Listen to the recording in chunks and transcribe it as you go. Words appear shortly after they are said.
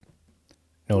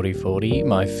Naughty 40,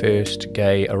 my first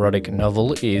gay erotic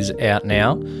novel, is out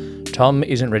now. Tom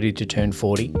isn't ready to turn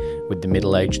 40, with the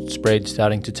middle-aged spread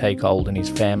starting to take hold and his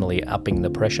family upping the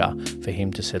pressure for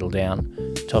him to settle down.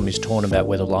 Tom is torn about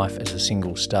whether life as a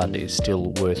single stud is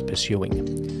still worth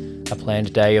pursuing. A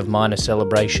planned day of minor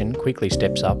celebration quickly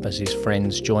steps up as his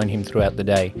friends join him throughout the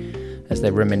day. As they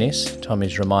reminisce, Tom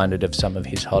is reminded of some of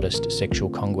his hottest sexual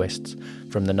conquests,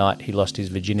 from the night he lost his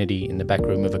virginity in the back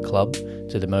room of a club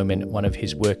to the moment one of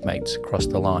his workmates crossed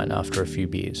the line after a few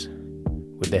beers.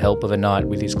 With the help of a night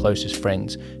with his closest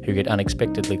friends, who get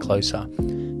unexpectedly closer,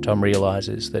 Tom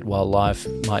realises that while life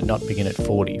might not begin at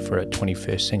 40 for a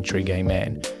 21st century gay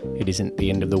man, it isn't the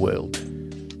end of the world.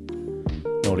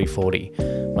 Naughty 40,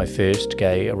 my first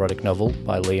gay erotic novel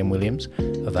by Liam Williams,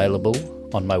 available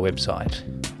on my website,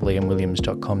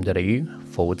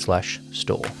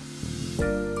 liamwilliams.com.au/store.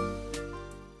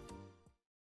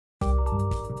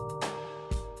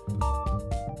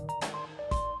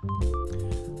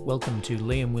 Welcome to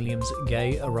Liam Williams'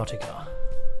 Gay Erotica.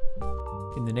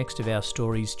 In the next of our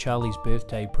stories, Charlie's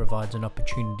birthday provides an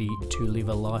opportunity to live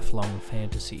a lifelong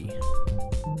fantasy.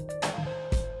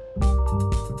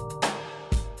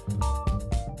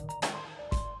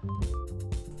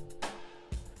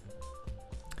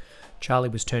 Charlie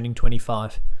was turning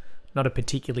 25. Not a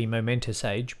particularly momentous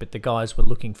age, but the guys were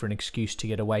looking for an excuse to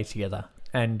get away together.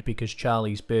 And because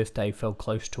Charlie's birthday fell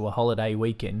close to a holiday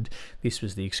weekend, this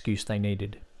was the excuse they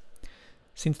needed.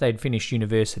 Since they'd finished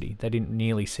university, they didn't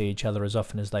nearly see each other as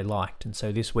often as they liked, and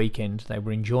so this weekend they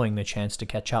were enjoying the chance to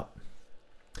catch up.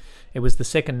 It was the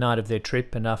second night of their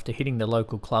trip, and after hitting the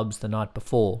local clubs the night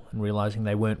before and realising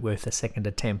they weren't worth a second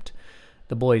attempt,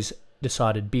 the boys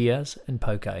decided beers and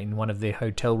poker in one of their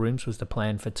hotel rooms was the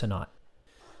plan for tonight.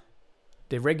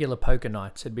 Their regular poker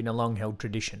nights had been a long-held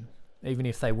tradition, even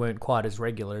if they weren't quite as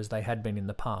regular as they had been in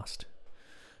the past.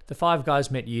 The five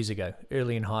guys met years ago,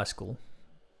 early in high school.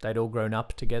 They'd all grown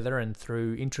up together and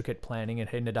through intricate planning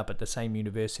had ended up at the same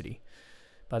university.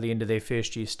 By the end of their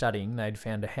first year studying, they'd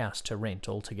found a house to rent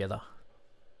all together.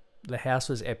 The house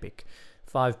was epic.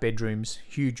 5 bedrooms,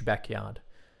 huge backyard.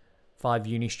 5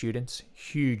 uni students,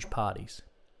 huge parties.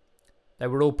 They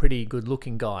were all pretty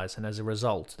good-looking guys, and as a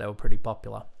result, they were pretty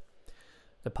popular.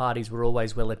 The parties were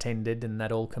always well attended, and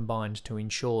that all combined to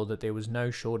ensure that there was no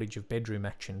shortage of bedroom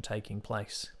action taking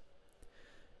place.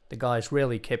 The guys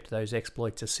rarely kept those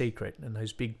exploits a secret, and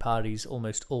those big parties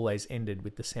almost always ended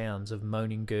with the sounds of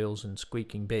moaning girls and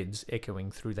squeaking beds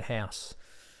echoing through the house,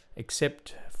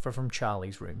 except for from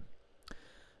Charlie's room.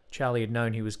 Charlie had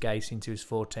known he was gay since he was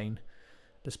 14.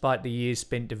 Despite the years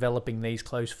spent developing these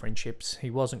close friendships, he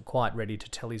wasn't quite ready to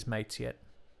tell his mates yet.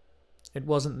 It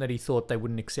wasn't that he thought they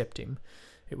wouldn't accept him,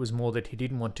 it was more that he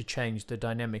didn't want to change the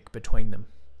dynamic between them.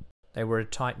 They were a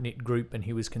tight-knit group, and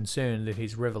he was concerned that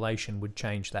his revelation would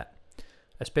change that,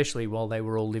 especially while they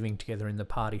were all living together in the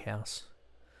party house.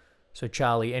 So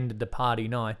Charlie ended the party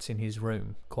nights in his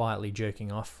room, quietly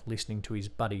jerking off, listening to his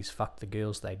buddies fuck the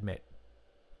girls they'd met.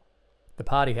 The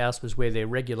party house was where their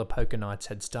regular poker nights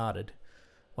had started.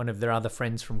 One of their other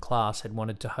friends from class had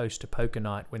wanted to host a poker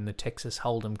night when the Texas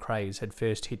Hold'em craze had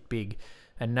first hit big,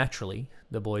 and naturally,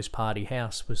 the boys' party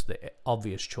house was the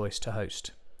obvious choice to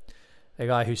host. The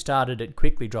guy who started it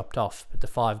quickly dropped off, but the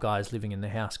 5 guys living in the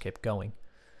house kept going.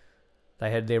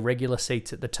 They had their regular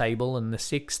seats at the table, and the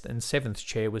 6th and 7th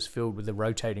chair was filled with a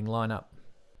rotating lineup.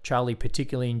 Charlie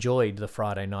particularly enjoyed the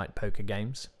Friday night poker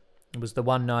games. It was the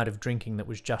one night of drinking that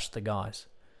was just the guys.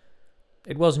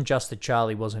 It wasn't just that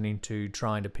Charlie wasn't into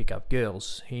trying to pick up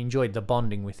girls. He enjoyed the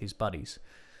bonding with his buddies.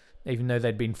 Even though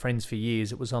they'd been friends for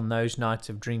years, it was on those nights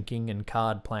of drinking and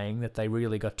card playing that they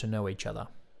really got to know each other.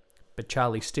 But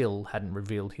Charlie still hadn't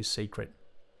revealed his secret.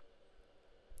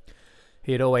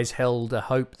 He had always held a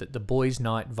hope that the boys'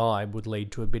 night vibe would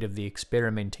lead to a bit of the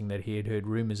experimenting that he had heard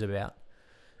rumours about,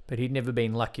 but he'd never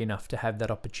been lucky enough to have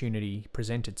that opportunity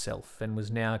present itself, and was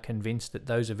now convinced that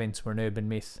those events were an urban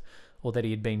myth, or that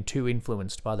he had been too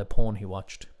influenced by the porn he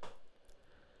watched.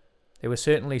 There were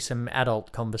certainly some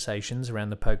adult conversations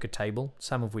around the poker table,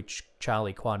 some of which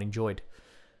Charlie quite enjoyed.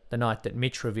 The night that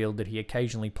Mitch revealed that he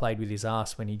occasionally played with his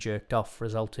ass when he jerked off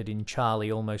resulted in Charlie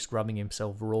almost rubbing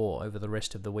himself raw over the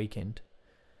rest of the weekend.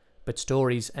 But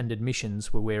stories and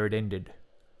admissions were where it ended.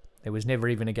 There was never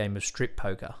even a game of strip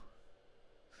poker.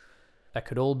 That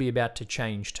could all be about to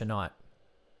change tonight.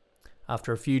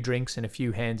 After a few drinks and a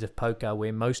few hands of poker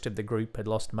where most of the group had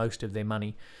lost most of their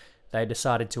money, they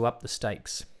decided to up the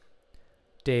stakes.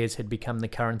 Dares had become the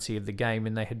currency of the game,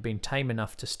 and they had been tame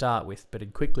enough to start with, but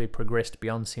had quickly progressed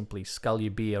beyond simply scull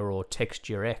your beer or text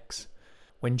your ex.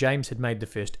 When James had made the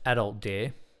first adult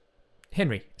dare,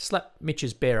 "Henry, slap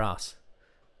Mitch's bare ass,"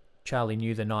 Charlie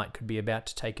knew the night could be about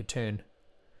to take a turn.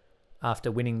 After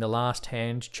winning the last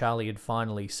hand, Charlie had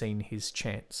finally seen his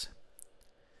chance.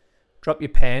 "Drop your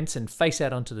pants and face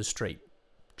out onto the street,"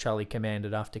 Charlie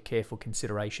commanded after careful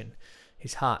consideration,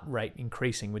 his heart rate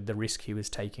increasing with the risk he was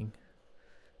taking.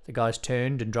 The guys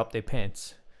turned and dropped their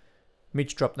pants.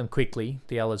 Mitch dropped them quickly,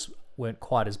 the others weren't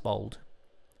quite as bold.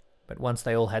 But once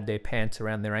they all had their pants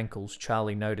around their ankles,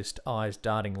 Charlie noticed eyes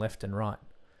darting left and right.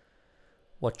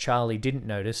 What Charlie didn't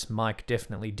notice, Mike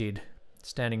definitely did.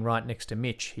 Standing right next to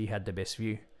Mitch, he had the best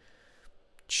view.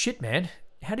 "Shit, man,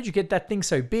 how did you get that thing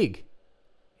so big?"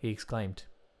 he exclaimed.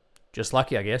 "Just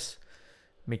lucky, I guess."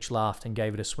 Mitch laughed and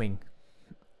gave it a swing.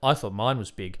 "I thought mine was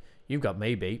big. You've got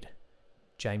me beat,"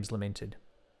 James lamented.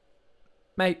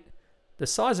 "Mate, the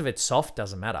size of it's soft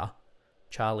doesn't matter,"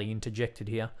 Charlie interjected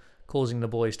here, causing the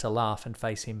boys to laugh and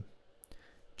face him.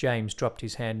 James dropped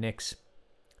his hand next.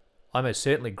 "I most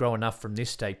certainly grow enough from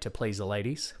this state to please the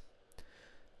ladies."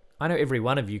 "I know every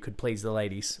one of you could please the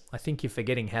ladies. I think you're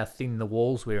forgetting how thin the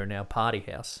walls were in our party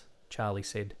house," Charlie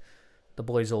said. The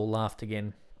boys all laughed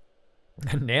again.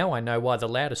 "And now I know why the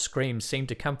loudest screams seemed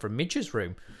to come from Mitch's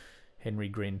room," Henry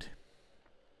grinned.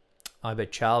 "I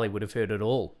bet Charlie would have heard it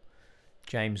all."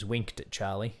 James winked at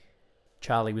Charlie.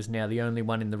 Charlie was now the only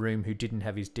one in the room who didn't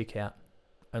have his dick out.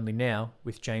 Only now,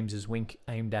 with James's wink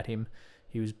aimed at him,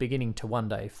 he was beginning to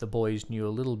wonder if the boys knew a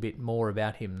little bit more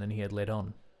about him than he had let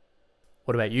on.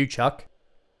 "What about you, Chuck?"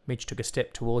 Mitch took a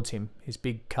step towards him, his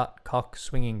big cut cock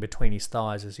swinging between his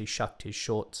thighs as he shucked his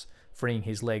shorts, freeing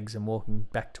his legs and walking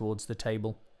back towards the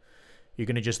table. "You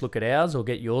going to just look at ours or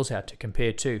get yours out to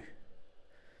compare too?"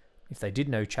 If they did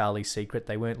know Charlie's secret,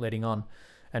 they weren't letting on,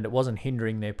 and it wasn't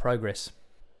hindering their progress.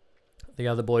 The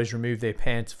other boys removed their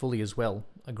pants fully as well,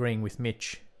 agreeing with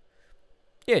Mitch.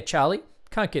 "Yeah, Charlie,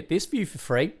 can't get this view for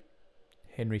free,"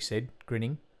 Henry said,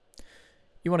 grinning.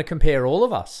 "You want to compare all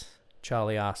of us?"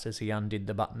 Charlie asked as he undid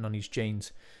the button on his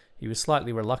jeans. He was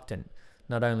slightly reluctant,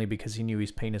 not only because he knew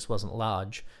his penis wasn't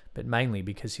large, but mainly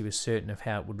because he was certain of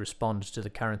how it would respond to the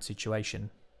current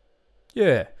situation.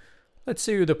 "Yeah, let's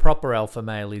see who the proper alpha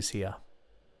male is here."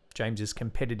 James's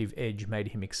competitive edge made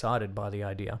him excited by the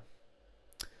idea.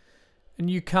 "And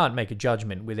you can't make a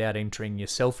judgment without entering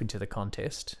yourself into the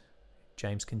contest,"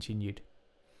 James continued.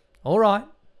 "All right."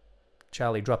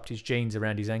 Charlie dropped his jeans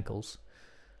around his ankles.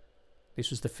 This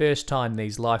was the first time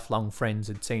these lifelong friends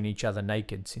had seen each other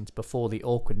naked since before the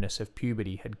awkwardness of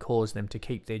puberty had caused them to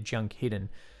keep their junk hidden,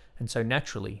 and so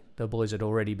naturally the boys had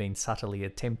already been subtly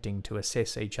attempting to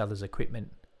assess each other's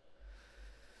equipment.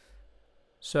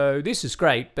 "So this is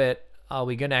great, but are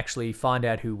we going to actually find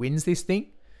out who wins this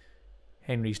thing?"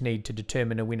 Henry's need to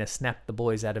determine a winner snapped the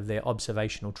boys out of their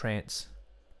observational trance.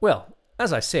 "Well,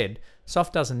 as I said,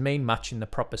 soft doesn't mean much in the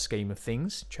proper scheme of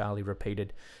things," Charlie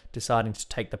repeated, deciding to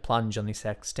take the plunge on this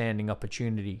outstanding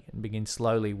opportunity and begin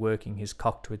slowly working his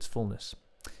cock to its fullness.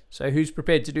 "So who's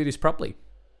prepared to do this properly?"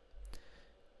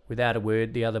 Without a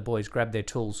word, the other boys grabbed their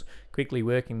tools, quickly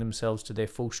working themselves to their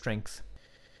full strength.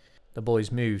 The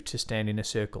boys moved to stand in a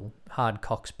circle, hard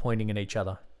cocks pointing at each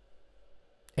other.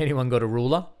 "Anyone got a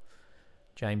ruler?"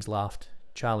 James laughed.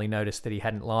 Charlie noticed that he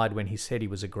hadn't lied when he said he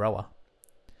was a grower.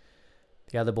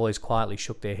 The other boys quietly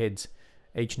shook their heads,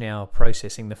 each now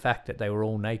processing the fact that they were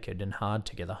all naked and hard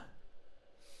together.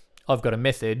 "I've got a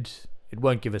method. It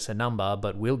won't give us a number,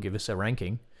 but will give us a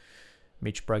ranking."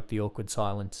 Mitch broke the awkward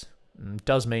silence. "It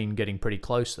does mean getting pretty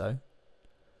close, though."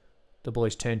 The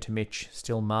boys turned to Mitch,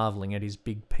 still marvelling at his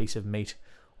big piece of meat,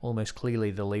 almost clearly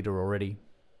the leader already.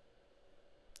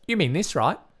 "You mean this,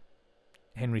 right?"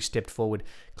 Henry stepped forward,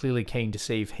 clearly keen to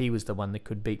see if he was the one that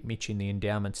could beat Mitch in the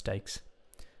endowment stakes.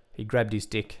 He grabbed his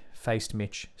dick, faced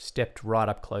Mitch, stepped right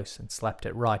up close and slapped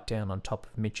it right down on top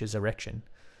of Mitch's erection.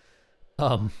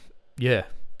 Yeah,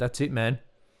 that's it, man."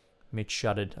 Mitch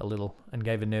shuddered a little and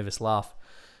gave a nervous laugh.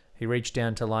 He reached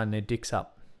down to line their dicks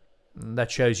up.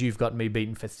 "That shows you've got me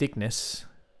beaten for thickness."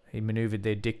 He manoeuvred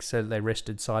their dicks so that they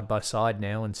rested side by side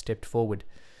now and stepped forward.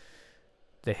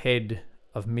 The head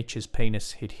of Mitch's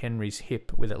penis hit Henry's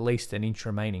hip with at least an inch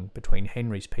remaining between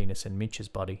Henry's penis and Mitch's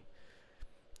body.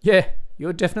 "Yeah,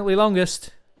 you're definitely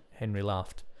longest," Henry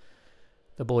laughed.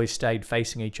 The boys stayed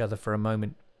facing each other for a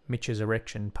moment, Mitch's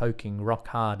erection poking rock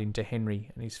hard into Henry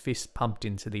and his fist pumped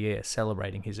into the air,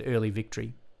 celebrating his early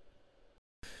victory.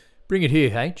 "Bring it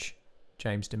here, H,"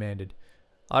 James demanded.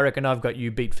 "I reckon I've got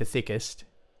you beat for thickest."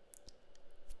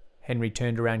 Henry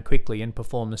turned around quickly and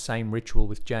performed the same ritual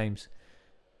with James.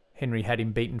 Henry had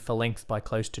him beaten for length by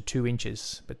close to 2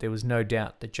 inches, but there was no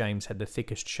doubt that James had the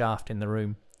thickest shaft in the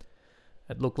room.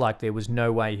 It looked like there was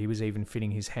no way he was even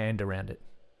fitting his hand around it.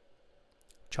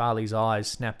 Charlie's eyes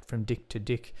snapped from dick to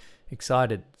dick,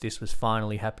 excited that this was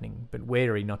finally happening, but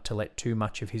wary not to let too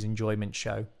much of his enjoyment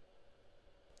show.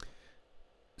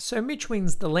 So Mitch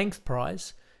wins the length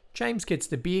prize. James gets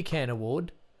the beer can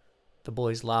award. The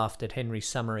boys laughed at Henry's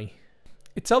summary.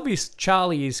 It's obvious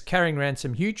Charlie is carrying around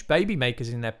some huge baby makers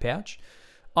in that pouch.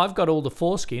 I've got all the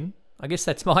foreskin. I guess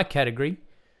that's my category.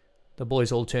 The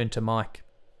boys all turned to Mike.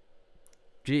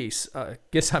 Geez, I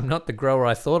guess I'm not the grower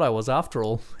I thought I was after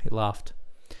all, he laughed.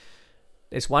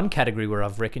 There's one category where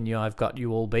I've got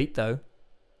you all beat, though.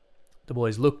 The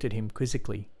boys looked at him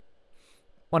quizzically.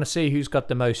 Want to see who's got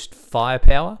the most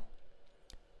firepower?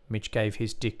 Mitch gave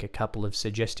his dick a couple of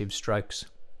suggestive strokes.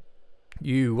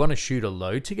 You want to shoot a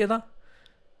load together?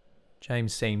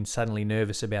 James seemed suddenly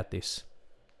nervous about this.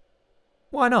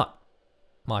 Why not?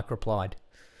 Mike replied.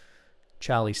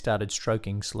 Charlie started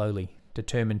stroking slowly,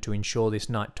 determined to ensure this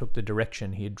night took the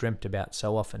direction he had dreamt about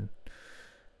so often.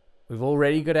 We've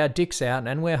already got our dicks out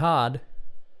and we're hard.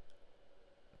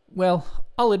 Well,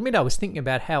 I'll admit I was thinking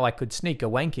about how I could sneak a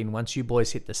wank in once you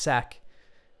boys hit the sack.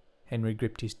 Henry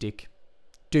gripped his dick.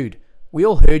 Dude, we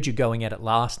all heard you going at it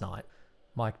last night.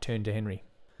 Mike turned to Henry.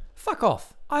 Fuck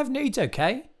off. I have needs,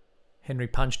 okay? Henry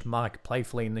punched Mike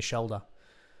playfully in the shoulder.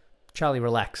 Charlie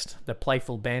relaxed, the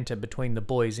playful banter between the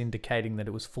boys indicating that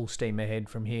it was full steam ahead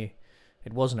from here.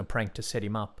 It wasn't a prank to set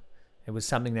him up. It was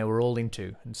something they were all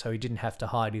into, and so he didn't have to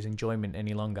hide his enjoyment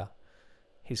any longer.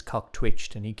 His cock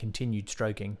twitched, and he continued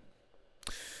stroking.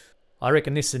 I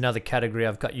reckon this is another category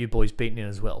I've got you boys beaten in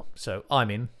as well, so I'm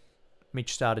in.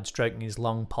 Mitch started stroking his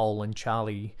long pole, and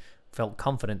Charlie felt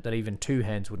confident that even two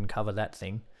hands wouldn't cover that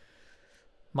thing.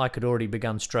 Mike had already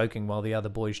begun stroking while the other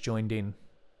boys joined in.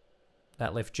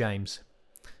 That left James.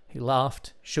 He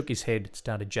laughed, shook his head, and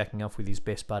started jacking off with his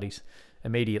best buddies,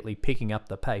 immediately picking up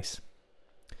the pace.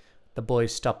 The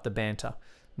boys stopped the banter,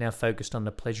 now focused on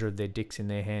the pleasure of their dicks in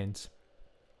their hands.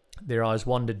 Their eyes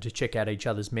wandered to check out each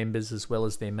other's members as well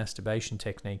as their masturbation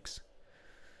techniques.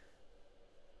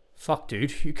 Fuck,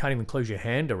 dude, you can't even close your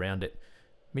hand around it.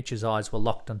 Mitch's eyes were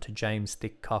locked onto James'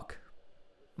 thick cock.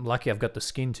 I'm lucky I've got the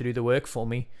skin to do the work for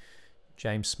me.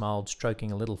 James smiled,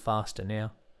 stroking a little faster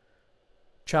now.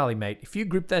 Charlie, mate, if you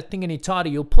grip that thing any tighter,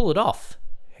 you'll pull it off,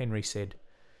 Henry said.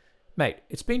 Mate,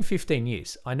 it's been 15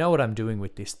 years. I know what I'm doing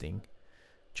with this thing.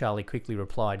 Charlie quickly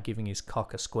replied, giving his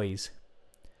cock a squeeze.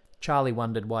 Charlie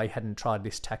wondered why he hadn't tried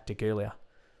this tactic earlier.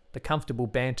 The comfortable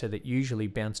banter that usually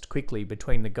bounced quickly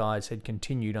between the guys had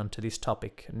continued onto this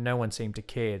topic, and no one seemed to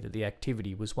care that the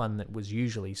activity was one that was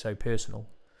usually so personal.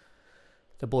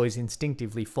 The boys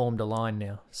instinctively formed a line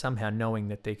now, somehow knowing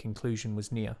that their conclusion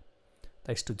was near.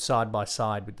 They stood side by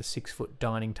side with the 6-foot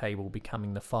dining table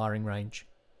becoming the firing range.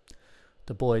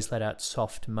 The boys let out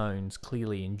soft moans,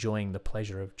 clearly enjoying the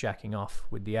pleasure of jacking off,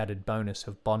 with the added bonus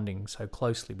of bonding so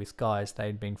closely with guys they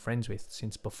had been friends with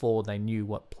since before they knew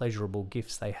what pleasurable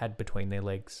gifts they had between their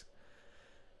legs.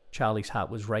 Charlie's heart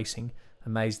was racing,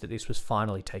 amazed that this was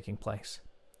finally taking place.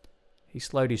 He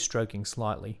slowed his stroking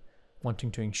slightly,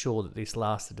 wanting to ensure that this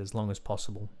lasted as long as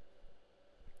possible.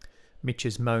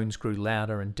 Mitch's moans grew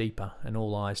louder and deeper, and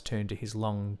all eyes turned to his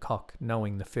long cock,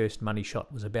 knowing the first money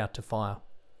shot was about to fire.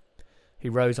 He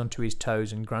rose onto his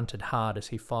toes and grunted hard as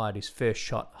he fired his first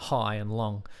shot high and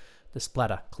long, the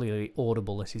splatter clearly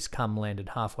audible as his cum landed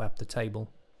halfway up the table.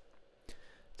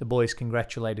 The boys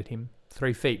congratulated him.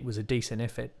 3 feet was a decent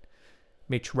effort.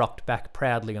 Mitch rocked back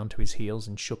proudly onto his heels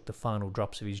and shook the final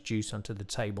drops of his juice onto the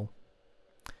table.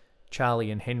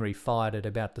 Charlie and Henry fired at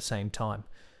about the same time,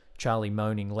 Charlie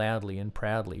moaning loudly and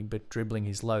proudly, but dribbling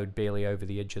his load barely over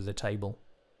the edge of the table.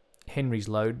 Henry's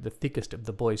load, the thickest of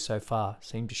the boys so far,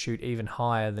 seemed to shoot even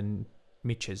higher than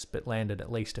Mitch's, but landed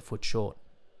at least a foot short.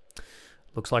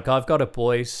 Looks like I've got it,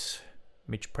 boys.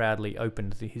 Mitch proudly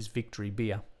opened his victory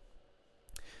beer.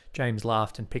 James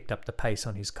laughed and picked up the pace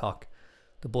on his cock.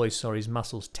 The boys saw his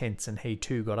muscles tense, and he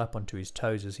too got up onto his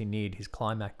toes as he neared his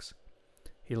climax.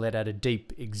 He let out a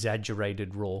deep,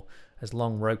 exaggerated roar as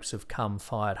long ropes of cum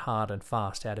fired hard and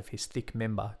fast out of his thick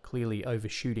member, clearly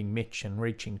overshooting Mitch and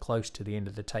reaching close to the end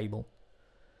of the table.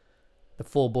 The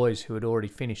 4 boys who had already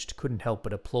finished couldn't help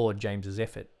but applaud James's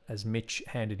effort as Mitch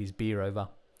handed his beer over.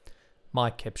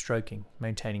 Mike kept stroking,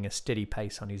 maintaining a steady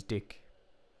pace on his dick.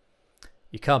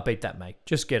 You can't beat that, mate.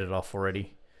 Just get it off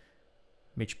already.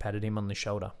 Mitch patted him on the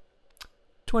shoulder.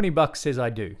 $20 says I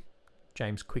do,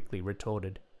 James quickly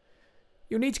retorted.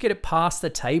 You'll need to get it past the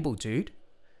table, dude.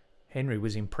 Henry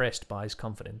was impressed by his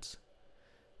confidence.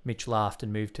 Mitch laughed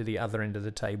and moved to the other end of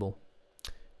the table.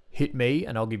 Hit me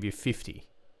and I'll give you 50.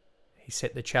 He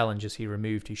set the challenge as he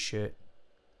removed his shirt.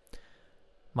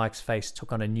 Mike's face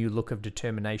took on a new look of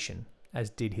determination, as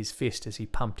did his fist as he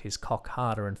pumped his cock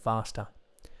harder and faster.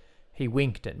 He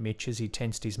winked at Mitch as he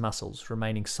tensed his muscles,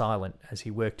 remaining silent as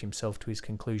he worked himself to his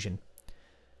conclusion.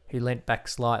 He leant back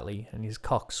slightly, and his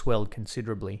cock swelled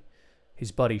considerably.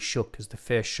 His body shook as the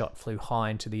first shot flew high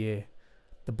into the air.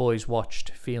 The boys watched,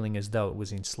 feeling as though it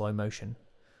was in slow motion.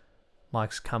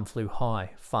 Mike's cum flew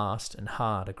high, fast and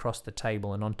hard across the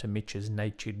table and onto Mitch's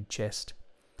naked chest.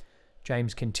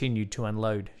 James continued to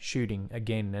unload, shooting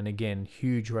again and again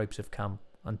huge ropes of cum,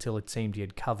 until it seemed he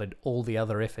had covered all the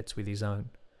other efforts with his own.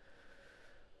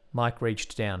 Mike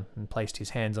reached down and placed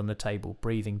his hands on the table,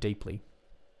 breathing deeply.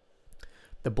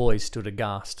 The boys stood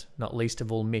aghast, not least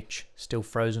of all Mitch, still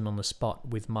frozen on the spot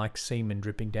with Mike's semen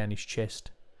dripping down his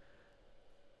chest.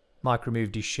 Mike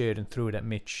removed his shirt and threw it at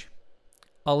Mitch.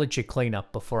 "I'll let you clean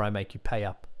up before I make you pay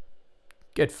up."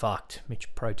 "Get fucked,"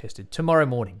 Mitch protested. "Tomorrow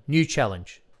morning, new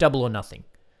challenge, double or nothing."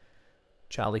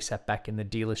 Charlie sat back in the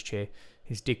dealer's chair,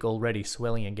 his dick already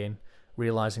swelling again,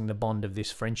 realising the bond of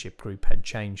this friendship group had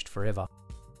changed forever.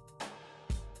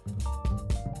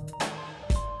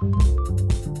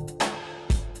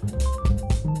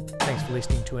 Thanks for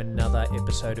listening to another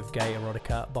episode of Gay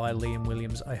Erotica by Liam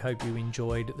Williams. I hope you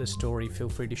enjoyed the story. Feel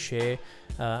free to share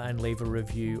and leave a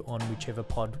review on whichever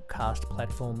podcast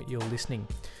platform you're listening.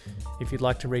 If you'd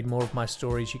like to read more of my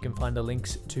stories, you can find the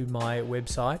links to my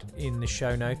website in the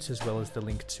show notes, as well as the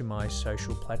link to my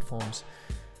social platforms.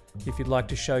 If you'd like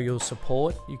to show your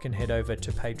support, you can head over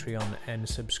to Patreon and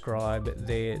subscribe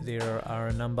there. There are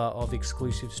a number of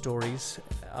exclusive stories,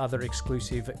 other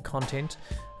exclusive content,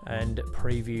 and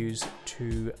previews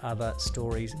to other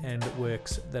stories and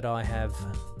works that I have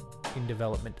in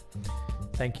development.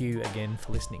 Thank you again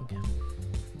for listening.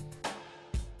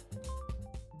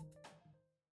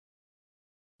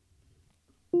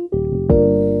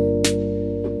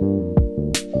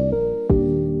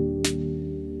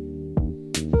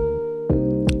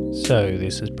 So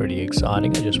this is pretty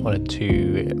exciting. I just wanted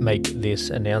to make this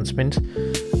announcement.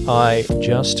 I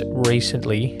just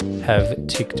recently have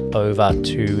ticked over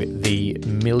to the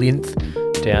 1,000,000th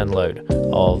download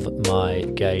of my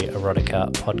Gay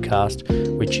Erotica podcast,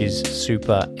 which is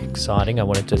super exciting. I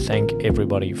wanted to thank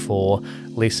everybody for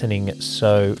listening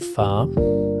so far.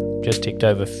 Just ticked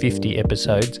over 50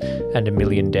 episodes and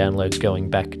 1,000,000 downloads going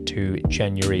back to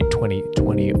January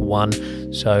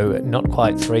 2021. So not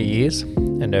quite 3 years,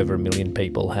 and over 1,000,000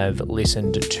 people have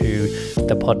listened to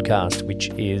the podcast, which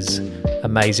is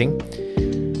amazing.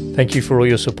 Thank you for all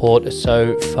your support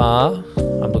so far.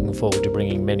 I'm looking forward to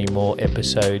bringing many more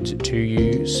episodes to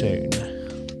you soon.